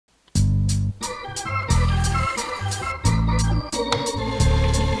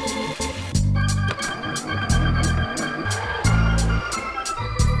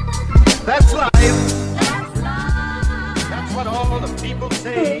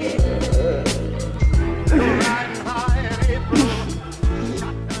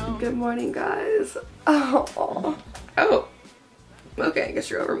Good morning, guys. Oh, okay, I guess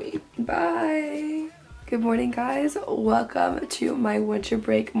you're over me. Bye. Good morning, guys. Welcome to my winter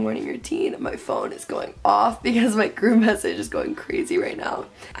break morning routine. My phone is going off because my group message is going crazy right now.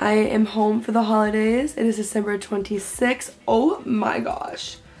 I am home for the holidays. It is December 26th. Oh my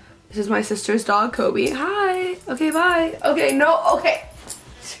gosh. This is my sister's dog, Kobe. Hi. Okay, bye. Okay, no, okay.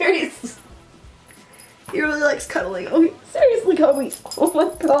 Seriously. He really likes cuddling. Okay, seriously, Kobe. Oh my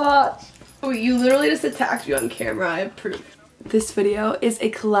gosh. Oh, you literally just attacked me on camera. I have proof. This video is a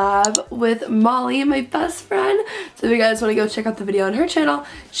collab with Molly, my best friend. So if you guys want to go check out the video on her channel,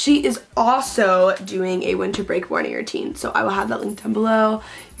 she is also doing a winter break morning routine. So I will have that link down below.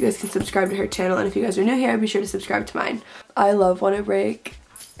 You guys can subscribe to her channel. And if you guys are new here, be sure to subscribe to mine. I love winter break.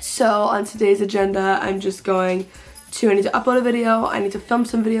 So on today's agenda, I need to upload a video. I need to film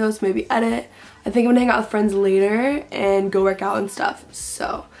some videos, maybe edit. I think I'm gonna hang out with friends later and go work out and stuff.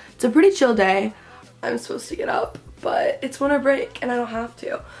 So it's a pretty chill day. I'm supposed to get up, but it's winter break and I don't have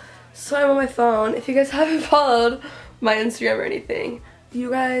to. So I'm on my phone. If you guys haven't followed my Instagram or anything,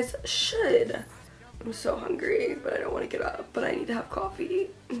 you guys should. I'm so hungry, but I don't want to get up, but I need to have coffee.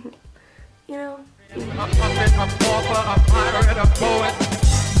 You know? A puppet, a pauper, a pirate, a poet,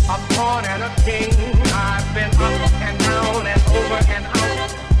 a pawn and a king. I've been up and down and over and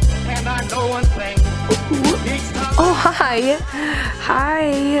out, and I know one thing. Oh, hi.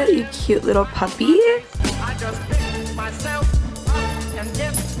 Hi, you cute little puppy. I just pick myself up and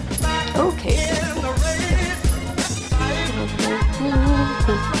get back okay. in the race.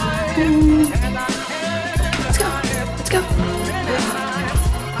 Let's go. Let's go.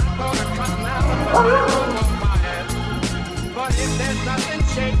 But if there's nothing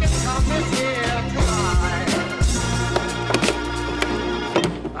shaking, come this here tonight.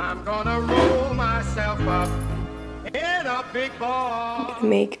 I'm gonna roll myself up in a big ball.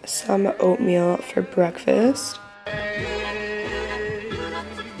 Make some oatmeal for breakfast.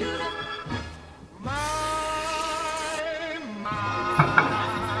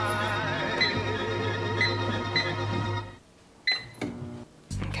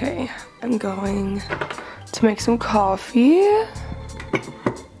 Okay, I'm going to make some coffee.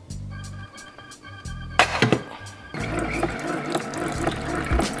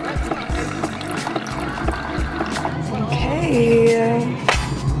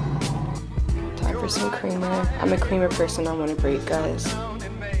 Time for some creamer. I'm a creamer person on winter break, guys.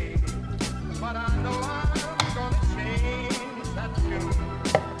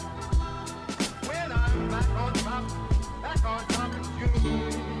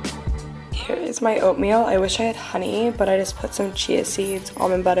 Here is my oatmeal. I wish I had honey, but I just put some chia seeds,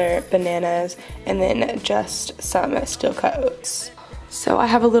 almond butter, bananas, and then just some steel cut oats. So I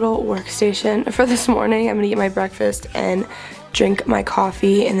have a little workstation for this morning. I'm gonna eat my breakfast and drink my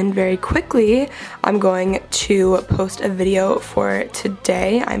coffee, and then very quickly I'm going to post a video for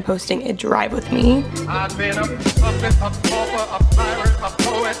today. I'm posting a drive with me. I've been a puppet, a pauper, a pirate, a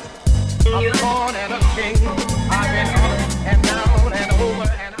poet, a pawn and a king. I've been up and down and over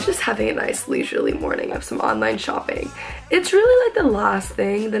and Just having a nice leisurely morning of some online shopping. It's really like the last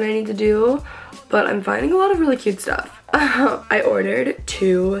thing that I need to do, but I'm finding a lot of really cute stuff. I ordered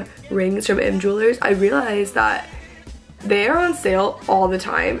 2 rings from M Jewelers. I realized that they are on sale all the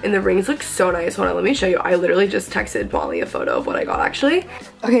time and the rings look so nice. Hold on, let me show you. I literally just texted Molly a photo of what I got actually.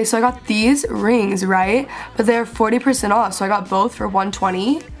 Okay, so I got these rings, right? But they're 40% off, so I got both for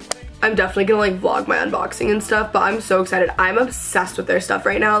 $120. I'm definitely gonna like vlog my unboxing and stuff, but I'm so excited. I'm obsessed with their stuff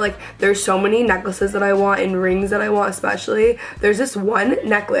right now. Like there's so many necklaces that I want and rings that I want especially. There's this one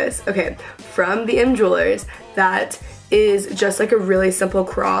necklace, okay, from the M Jewelers that is just like a really simple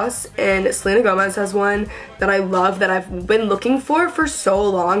cross, and Selena Gomez has one that I love that I've been looking for so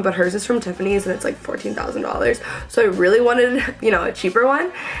long, but hers is from Tiffany's and it's like $14,000. So I really wanted, you know, a cheaper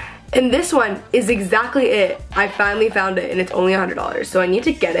one. And this one is exactly it. I finally found it and it's only $100. So I need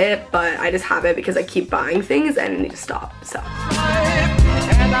to get it, but I just have it because I keep buying things and I need to stop, so.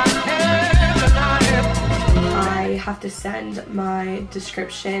 I have to send my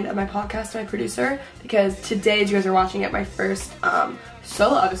description of my podcast to my producer because today, as you guys are watching it, my first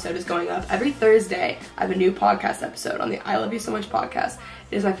solo episode is going up. Every Thursday, I have a new podcast episode on the I Love You So Much podcast.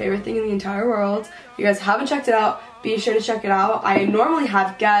 It is my favorite thing in the entire world. If you guys haven't checked it out, be sure to check it out. I normally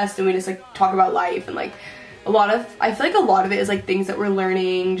have guests and we just like talk about life and like I feel like a lot of it is like things that we're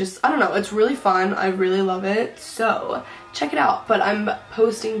learning. Just, I don't know, it's really fun. I really love it. So check it out. But I'm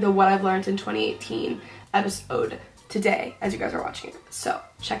posting the What I've Learned in 2018 episode today as you guys are watching it. So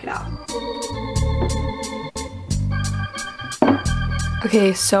check it out.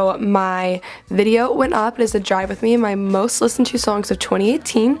 Okay, so my video went up. It is a drive with me, my most listened to songs of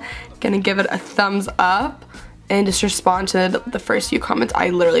 2018. Gonna give it a thumbs up and just respond to the first few comments. I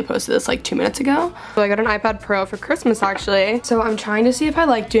literally posted this like 2 minutes ago. So I got an iPad Pro for Christmas actually. So I'm trying to see if I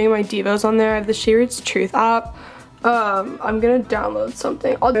like doing my Devos on there. I have the She Reads Truth app. I'm gonna download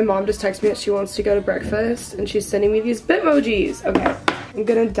something. My mom just texted me that she wants to go to breakfast and she's sending me these Bitmojis. Okay, I'm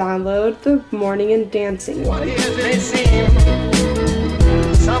gonna download the morning and dancing one.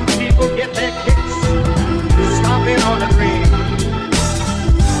 Some people get their kicks stomping on the green.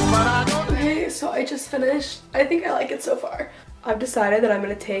 But I don't. Okay, so I just finished. I think I like it so far. I've decided that I'm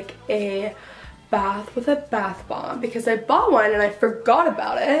gonna take a bath with a bath bomb because I bought one and I forgot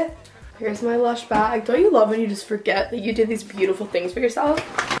about it. Here's my Lush bag. Don't you love when you just forget that you did these beautiful things for yourself?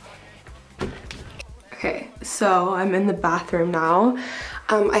 Okay, so I'm in the bathroom now.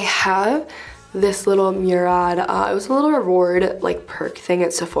 I have this little Murad, it was a little reward like perk thing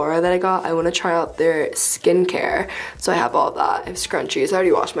at Sephora that I got. I want to try out their skincare, so I have all that. I have scrunchies. I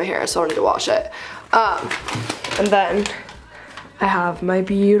already washed my hair, so I don't need to wash it. And then I have my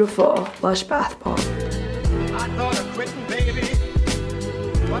beautiful Lush bath bomb. I thought of quitting, baby,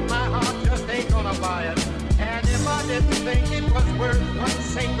 but my heart just ain't gonna buy it. And if I didn't think it was worth one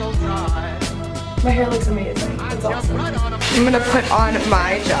single try, my hair looks amazing. It's awesome. I'm gonna put on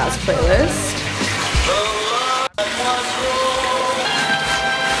my jazz playlist.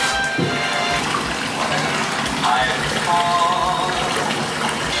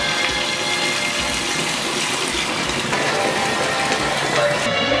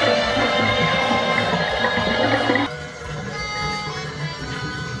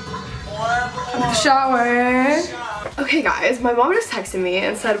 Shower. Okay guys, my mom just texted me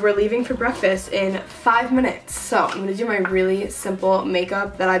and said we're leaving for breakfast in 5 minutes. So I'm gonna do my really simple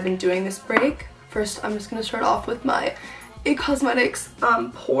makeup that I've been doing this break. First, I'm just gonna start off with my IT Cosmetics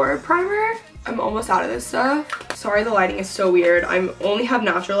pore primer. I'm almost out of this stuff. Sorry, the lighting is so weird. I only have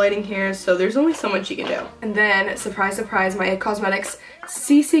natural lighting here, so there's only so much you can do. And then, surprise, surprise, my IT Cosmetics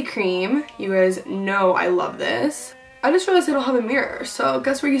CC cream. You guys know I love this. I just realized I don't have a mirror, so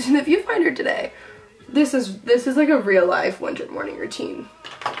guess we're using the viewfinder today. This is like a real life winter morning routine.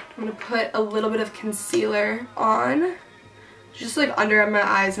 I'm gonna put a little bit of concealer on, just like under my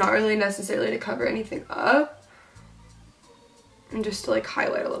eyes, not really necessarily to cover anything up, and just to like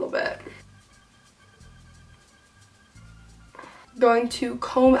highlight a little bit. Going to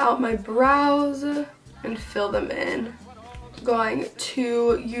comb out my brows and fill them in. Going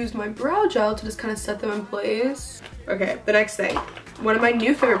to use my brow gel to just kind of set them in place. Okay, the next thing. One of my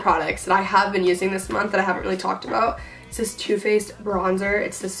new favorite products that I have been using this month that I haven't really talked about is this Too Faced bronzer.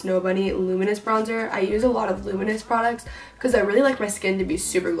 It's the Snow Bunny Luminous Bronzer. I use a lot of luminous products because I really like my skin to be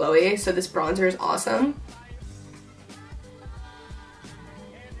super glowy, so this bronzer is awesome.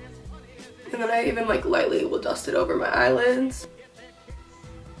 And then I even like lightly will dust it over my eyelids.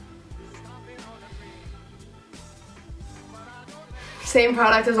 Same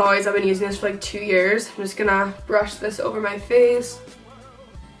product as always. I've been using this for like 2 years. I'm just gonna brush this over my face.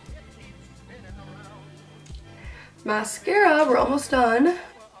 Mascara, we're almost done.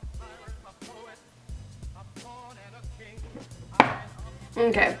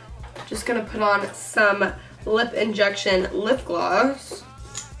 Okay, just gonna put on some Lip Injection lip gloss.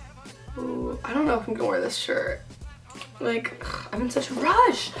 Ooh, I don't know if I'm gonna wear this shirt. Like, I'm in such a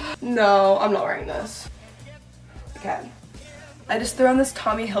rush. No, I'm not wearing this. Okay. I just threw on this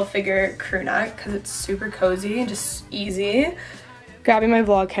Tommy Hilfiger crew neck because it's super cozy and just easy. Grabbing my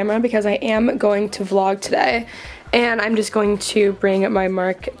vlog camera because I am going to vlog today. And I'm just going to bring my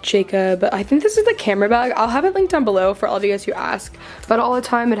Marc Jacob, I think this is the camera bag. I'll have it linked down below for all of you guys who ask. But all the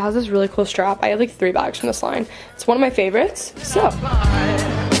time, it has this really cool strap. I have like 3 bags from this line. It's one of my favorites, so.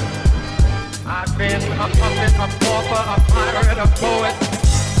 I've been a puppet, a pauper, a pirate, a poet,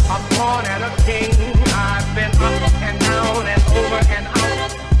 a pawn and a king. I've been up and down and over and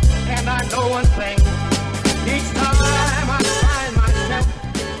out, and I know one thing, each time I find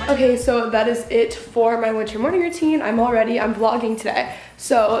myself. Okay, so that is it for my winter morning routine. I'm vlogging today.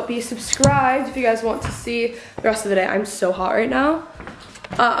 So be subscribed if you guys want to see the rest of the day. I'm so hot right now.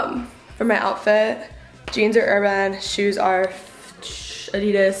 For my outfit, jeans are Urban, shoes are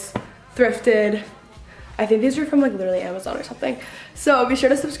Adidas, thrifted. I think these are from like literally Amazon or something. So be sure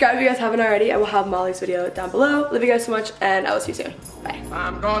to subscribe if you guys haven't already. I will have Molly's video down below. Love you guys so much, and I will see you soon. Bye.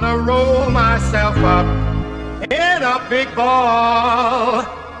 I'm gonna roll myself up in a big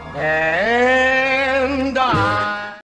ball.